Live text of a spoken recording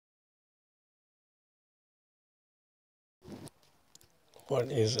What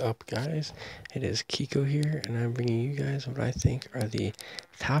is up, guys? It is Kiko here, and I'm bringing you guys what I think are the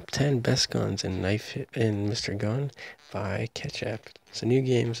top 10 best guns in Mr. Gun by Ketchup. It's a new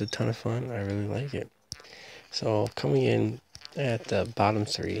game, it's a ton of fun, I really like it. So coming in at the bottom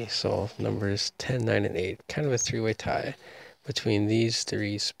three, so numbers 10, 9, and 8, kind of a three-way tie between these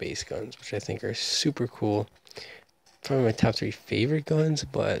three space guns, which I think are super cool. Probably my top three favorite guns,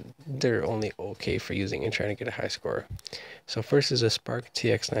 but they're only okay for using and trying to get a high score. So first is a Spark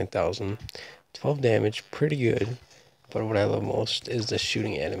TX9000, 12 damage, pretty good. But what I love most is the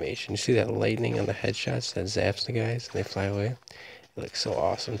shooting animation. You see that lightning on the headshots that zaps the guys and they fly away? It looks so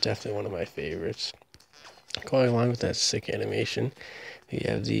awesome. Definitely one of my favorites. Going along with that sick animation, you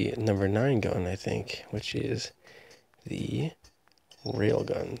have the number 9 gun, I think, which is the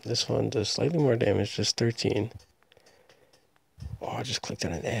Railgun. This one does slightly more damage, just 13. Oh, I just clicked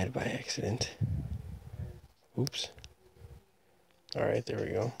on an ad by accident. Oops. Alright, there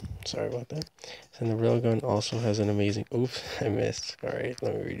we go. Sorry about that. And the Railgun also has an amazing... Oops, I missed. Alright,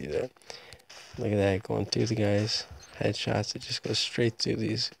 let me redo that. Look at that, going through the guys. Headshots, it just goes straight through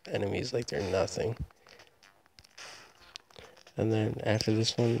these enemies like they're nothing. And then after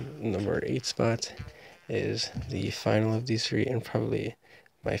this one, number 8 spot is the final of these three, and probably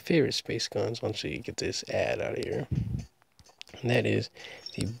my favorite space guns once we get this ad out of here. And that is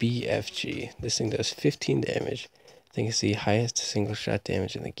the BFG. This thing does 15 damage. I think it's the highest single shot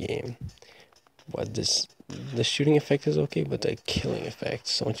damage in the game. But the shooting effect is okay, but the killing effect,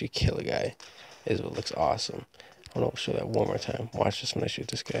 so once you kill a guy, is what looks awesome. I want to show that one more time. Watch this when I shoot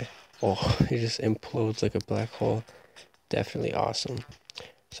this guy. Oh, he just implodes like a black hole. Definitely awesome.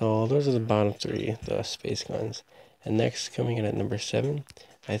 So those are the bottom three, the space guns. And next, coming in at number 7,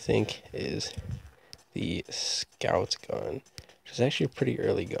 I think is the Scout gun, which is actually a pretty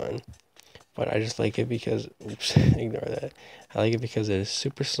early gun. But I just like it because, oops, ignore that. I like it because it is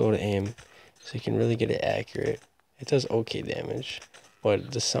super slow to aim, so you can really get it accurate. It does okay damage,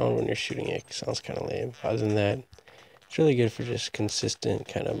 but the sound when you're shooting it sounds kind of lame. Other than that, it's really good for just consistent,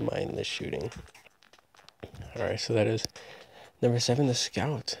 kind of mindless shooting. Alright, so that is number 7, the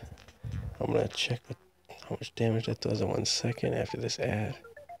Scout. I'm going to check how much damage that does in 1 second after this ad.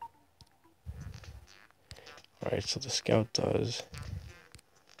 Alright, so the Scout does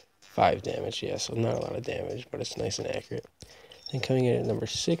 5 damage, yeah, so not a lot of damage, but it's nice and accurate. Then coming in at number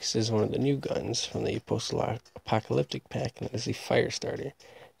 6 is one of the new guns from the post-apocalyptic pack, and that is the Firestarter.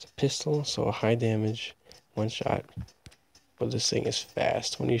 It's a pistol, so a high damage, 1 shot, but this thing is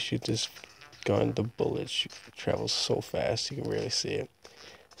fast. When you shoot this gun, the bullet travels so fast, you can barely see it.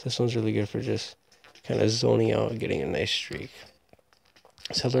 So this one's really good for just kind of zoning out and getting a nice streak.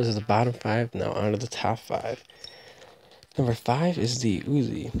 So those are the bottom 5, now on to the top 5. Number 5 is the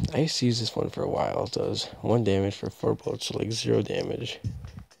Uzi. I used to use this one for a while. It does 1 damage for 4 bullets, so like 0 damage.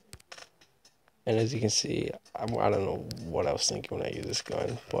 And as you can see, I don't know what I was thinking when I used this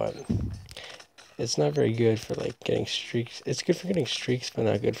gun, but it's not very good for like getting streaks. It's good for getting streaks, but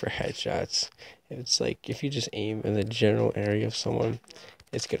not good for headshots. It's like if you just aim in the general area of someone,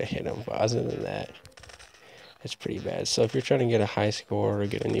 it's gonna hit them. But other than that, it's pretty bad. So if you're trying to get a high score or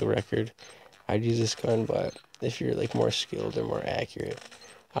get a new record, I'd use this gun, but if you're like more skilled or more accurate,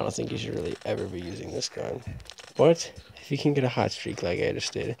 I don't think you should really ever be using this gun. But if you can get a hot streak like I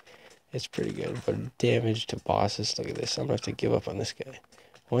just did, it's pretty good. But damage to bosses, look at this. I'm gonna have to give up on this guy.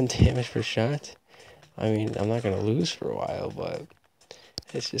 1 damage per shot. I mean, I'm not gonna lose for a while, but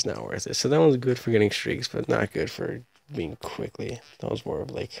it's just not worth it. So that one's good for getting streaks, but not good for being quickly. That was more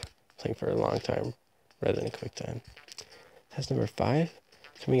of like playing for a long time rather than a quick time. That's number 5.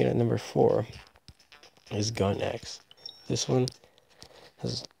 Coming in at number 4 is Gun X. This one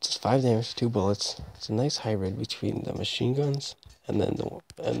has just 5 damage, 2 bullets. It's a nice hybrid between the machine guns and then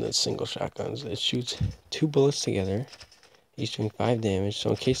the single shotguns. It shoots 2 bullets together, each doing 5 damage. So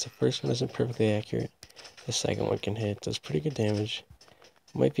in case the first one isn't perfectly accurate, the second one can hit. Does pretty good damage.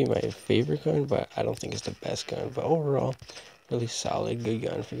 Might be my favorite gun, but I don't think it's the best gun. But overall, really solid, good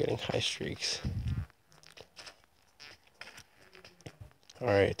gun for getting high streaks.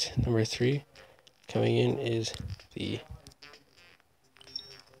 Alright, number 3 coming in is the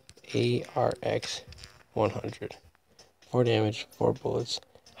ARX 100. 4 damage, 4 bullets,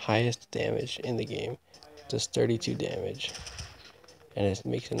 highest damage in the game. Does 32 damage. And it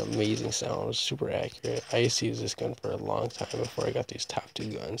makes an amazing sound, super accurate. I used to use this gun for a long time before I got these top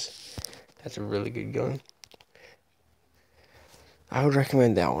 2 guns. That's a really good gun. I would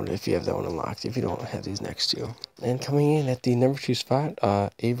recommend that one if you have that one unlocked, if you don't have these next 2. And coming in at the number 2 spot,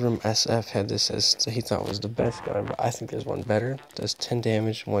 Abram SF had this as he thought was the best gun, but I think there's one better. Does 10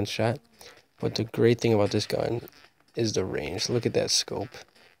 damage, 1 shot. But the great thing about this gun is the range. Look at that scope.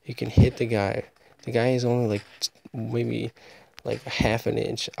 You can hit the guy. The guy is only like maybe like a half an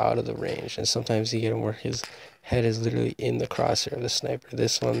inch out of the range, and sometimes you get him where his head is literally in the crosshair of the sniper.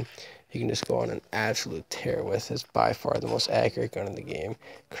 This one you can just go on an absolute tear with. It's by far the most accurate gun in the game.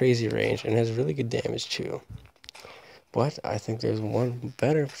 Crazy range, and has really good damage too. But I think there's one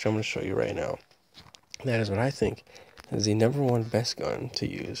better, which I'm going to show you right now. That is what I think is the #1 best gun to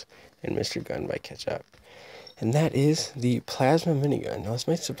use in Mr. Gun by Ketchup. And that is the plasma minigun. Now this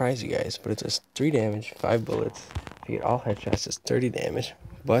might surprise you guys, but it does 3 damage, 5 bullets. If you get all headshots, it's 30 damage.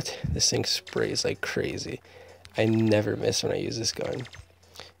 But this thing sprays like crazy. I never miss when I use this gun.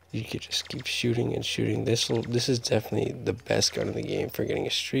 You could just keep shooting and shooting. This is definitely the best gun in the game for getting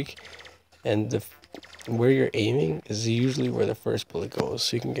a streak. And where you're aiming is usually where the first bullet goes.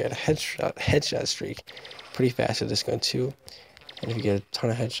 So you can get a headshot streak pretty fast with this gun too. And if you get a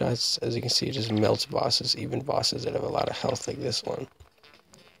ton of headshots, as you can see, it just melts bosses, even bosses that have a lot of health like this one.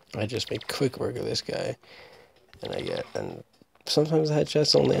 I just make quick work of this guy. And sometimes the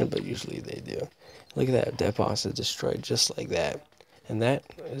headshots don't land, but usually they do. Look at that, that boss is destroyed just like that. And that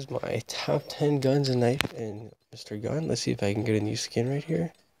is my top 10 guns and knife in Mr. Gun. Let's see if I can get a new skin right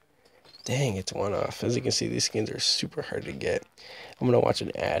here. Dang, it's one off. As you can see, these skins are super hard to get. I'm going to watch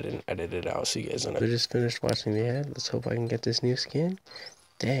an ad and edit it out so you guys don't know. I just finished watching the ad. Let's hope I can get this new skin.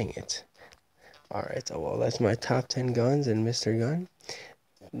 Dang it. Alright, well, that's my top 10 guns in Mr. Gun.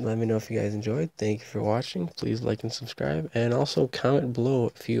 Let me know if you guys enjoyed. Thank you for watching. Please like and subscribe. And also comment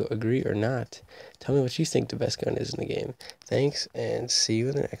below if you agree or not. Tell me what you think the best gun is in the game. Thanks, and see you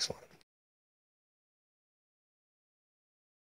in the next one.